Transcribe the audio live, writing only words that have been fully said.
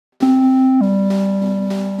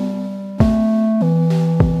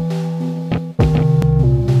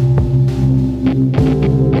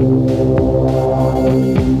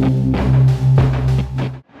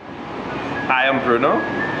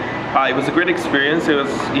It was a great experience. It was,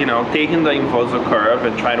 you know, taking the Inzovu curve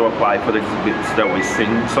and trying to apply for the exhibits that we've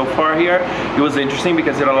seen so far here. It was interesting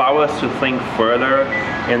because it allowed us to think further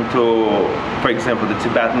into, for example, the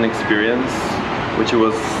Tibetan experience, which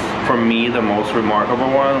was, for me, the most remarkable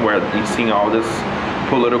one, where you're seeing all this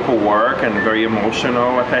political work and very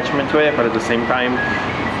emotional attachment to it, but at the same time,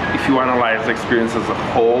 if you analyze the experience as a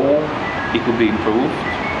whole, it could be improved.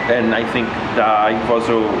 And I think the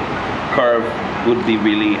Inzovu curve would be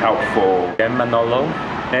really helpful. I'm Manolo.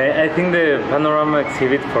 I think the panorama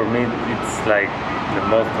exhibit for me, it's like the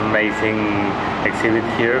most amazing exhibit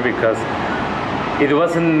here because it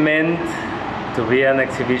wasn't meant to be an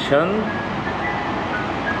exhibition,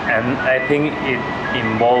 and I think it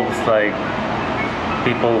involves like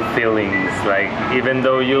people feelings, like even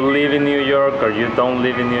though you live in New York or you don't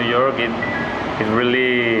live in New York, it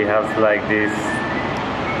really has like this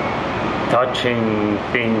touching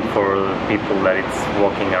thing for people that it's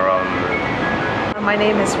walking around. My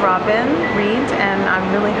name is Robin Reed, and I'm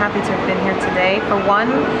really happy to have been here today. For one,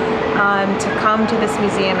 to come to this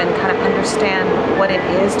museum and kind of understand what it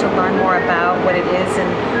is, to learn more about what it is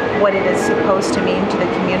and what it is supposed to mean to the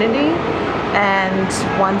community. And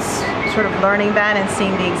once sort of learning that and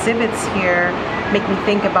seeing the exhibits here make me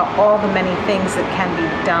think about all the many things that can be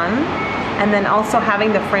done. And then also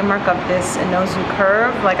having the framework of this Inzovu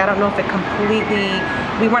curve, like I don't know if it completely,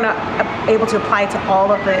 we weren't able to apply it to all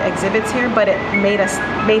of the exhibits here, but it made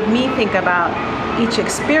me think about each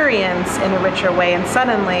experience in a richer way. And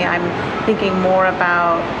suddenly I'm thinking more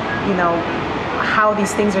about, you know, how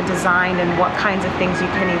these things are designed and what kinds of things you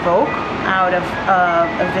can evoke out of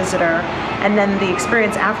a visitor. And then the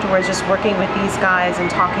experience afterwards, just working with these guys and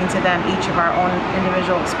talking to them, each of our own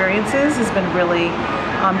individual experiences, has been really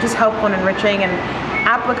just helpful and enriching and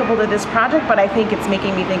applicable to this project, but I think it's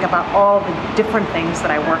making me think about all the different things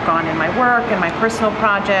that I work on in my work and my personal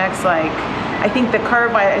projects. Like, I think the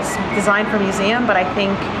curve is designed for a museum, but I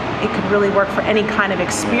think it could really work for any kind of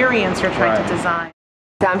experience you're trying to design.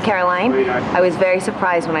 I'm Caroline. I was very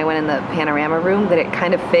surprised when I went in the panorama room that it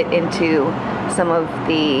kind of fit into some of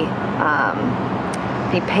the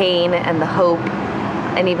pain and the hope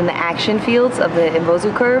and even the action fields of the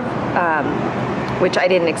Inzovu curve, which I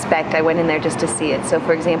didn't expect. I went in there just to see it. So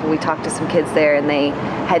for example, we talked to some kids there and they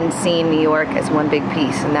hadn't seen New York as one big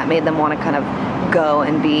piece, and that made them want to kind of go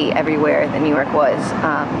and be everywhere that New York was.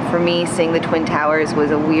 For me, seeing the Twin Towers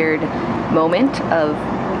was a weird moment of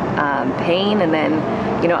pain, and then,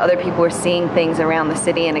 you know, other people were seeing things around the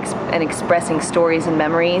city and expressing stories and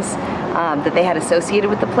memories that they had associated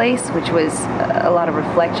with the place, which was a lot of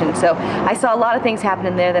reflection. So I saw a lot of things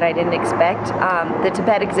happening there that I didn't expect. The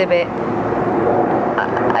Tibet exhibit,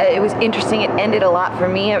 it was interesting. It ended a lot for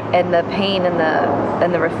me, and the pain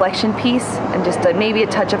and the reflection piece, and just maybe a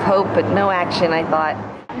touch of hope, but no action, I thought.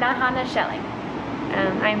 Nahana Shelling.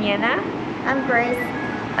 I'm Yenna. I'm Grace.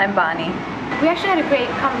 I'm Bonnie. We actually had a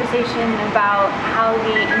great conversation about how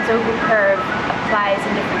the Inzovu curve applies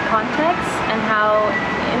in different contexts, and how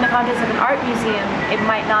in the context of an art museum it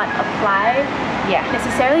might not apply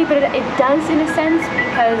necessarily, but it does in a sense,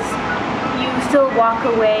 because you still walk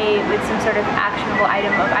away with some sort of actionable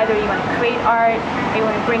item of either you want to create art or you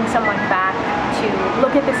want to bring someone back to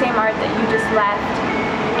look at the same art that you just left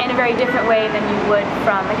in a very different way than you would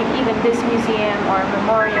from, I think, even this museum or a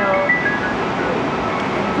memorial.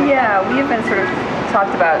 Yeah, we have been sort of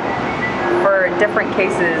talked about, for different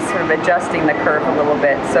cases, sort of adjusting the curve a little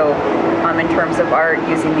bit. So in terms of art,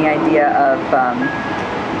 using the idea of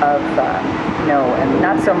you know, and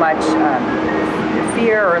not so much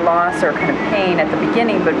fear or loss or kind of pain at the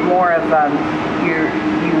beginning, but more of you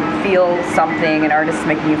feel something, an artist is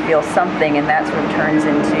making you feel something, and that sort of turns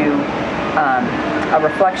into a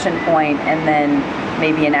reflection point, and then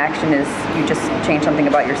maybe an action is you just change something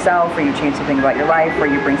about yourself, or you change something about your life, or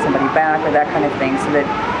you bring somebody back, or that kind of thing, so that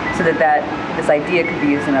this idea could be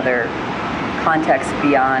used in other contexts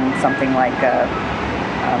beyond something like a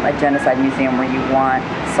genocide museum where you want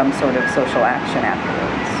some sort of social action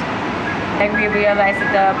afterwards. We realized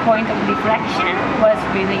that the point of reflection was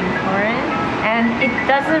really important, and it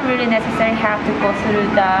doesn't really necessarily have to go through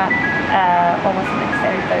the almost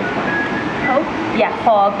necessary third point. Hope? Yeah,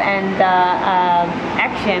 hope and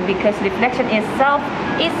action, because reflection itself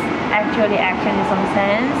is actually action in some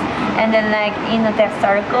sense. And then, like in the text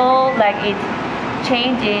article, like it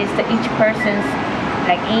changes each person's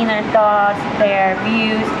like inner thoughts, their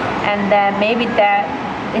views, and then maybe that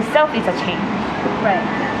itself is a change. Right.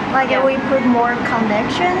 Like we put more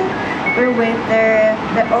connection with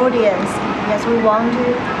the audience. Yes, we want to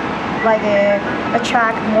like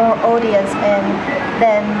attract more audience, and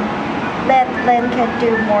then let Len can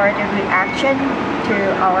do more the reaction to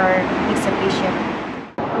our exhibition.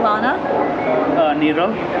 Lana?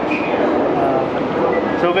 Neeral.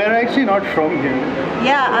 So we're actually not from here.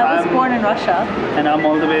 Yeah, I was born in Russia. And I'm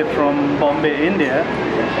all the way from Bombay, India.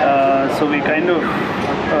 So we kind of...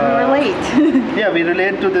 relate. Yeah, we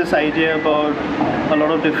relate to this idea about a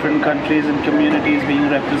lot of different countries and communities being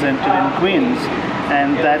represented in Queens.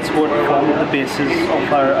 And that's what formed the basis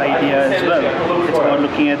of our idea as well. It's about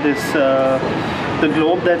looking at this, the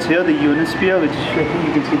globe that's here, the Unisphere, which I think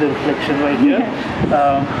you can see the reflection right here.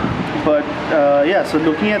 Yeah, so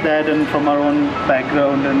looking at that and from our own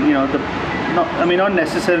background and, you know, not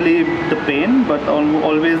necessarily the pain, but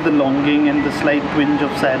always the longing and the slight twinge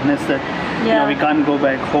of sadness that, you know, we can't go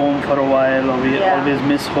back home for a while, or we always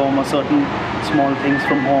miss home or certain small things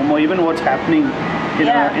from home, or even what's happening in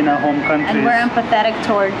our home countries. And we're empathetic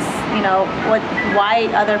towards, you know, why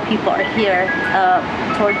other people are here,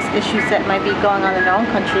 towards issues that might be going on in their own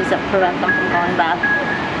countries that prevent them from going back,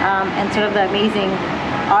 and sort of the amazing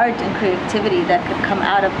art and creativity that could come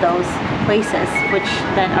out of those places, which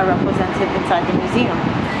then are represented inside the museum.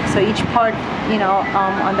 So each part, you know,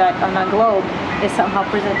 on that globe is somehow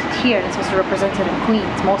presented here, and it's also represented in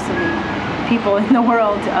Queens. Most of the people in the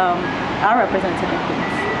world are represented in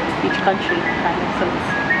Queens, each country kind of. So it's,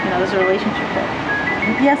 you know, there's a relationship there.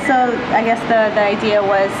 Yeah. So I guess the idea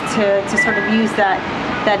was to sort of use that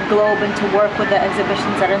globe and to work with the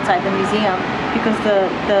exhibitions that are inside the museum, because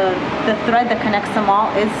the thread that connects them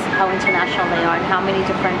all is how international they are and how many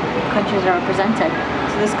different countries are represented.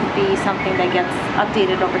 So this could be something that gets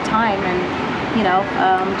updated over time, and, you know,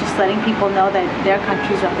 just letting people know that their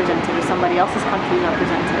country is represented or somebody else's country is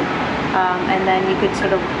represented. And then you could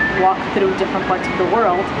sort of walk through different parts of the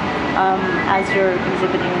world as you're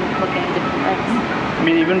exhibiting and looking at different things. I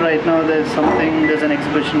mean, even right now there's an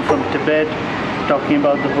exhibition from Tibet talking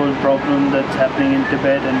about the whole problem that's happening in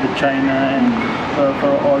Tibet and with China, and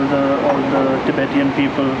for all the Tibetan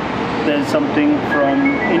people. There's something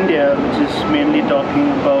from India which is mainly talking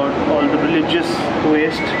about all the religious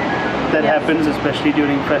waste that happens, especially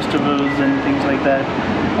during festivals and things like that.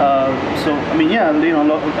 So I mean, yeah, you know,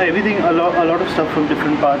 a lot of stuff from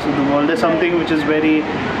different parts of the world. There's something which is very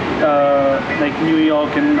like New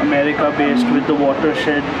York and America based with the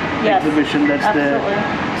watershed exhibition that's there.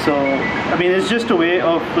 So I mean, it's just a way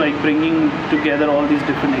of like bringing together all these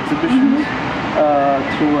different exhibitions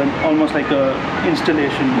through almost like a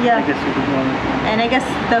installation, I guess you could call it. And I guess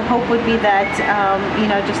the hope would be that, you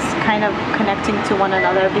know, just kind of connecting to one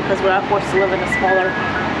another, because we're all forced to live in a smaller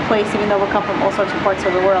place, even though we come from all sorts of parts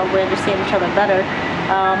of the world, we understand each other better.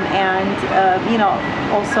 You know,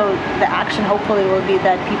 also the action hopefully will be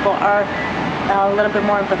that people are a little bit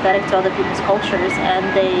more empathetic to other people's cultures, and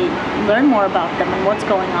they learn more about them and what's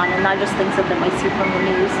going on, and not just things that they might see from the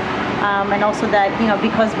news. And also that, you know,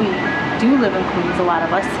 because we do live in Queens, a lot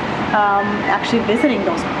of us, actually visiting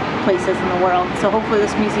those places in the world. So hopefully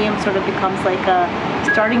this museum sort of becomes like a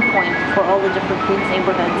starting point for all the different Queens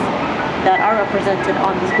neighborhoods that are represented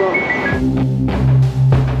on this globe.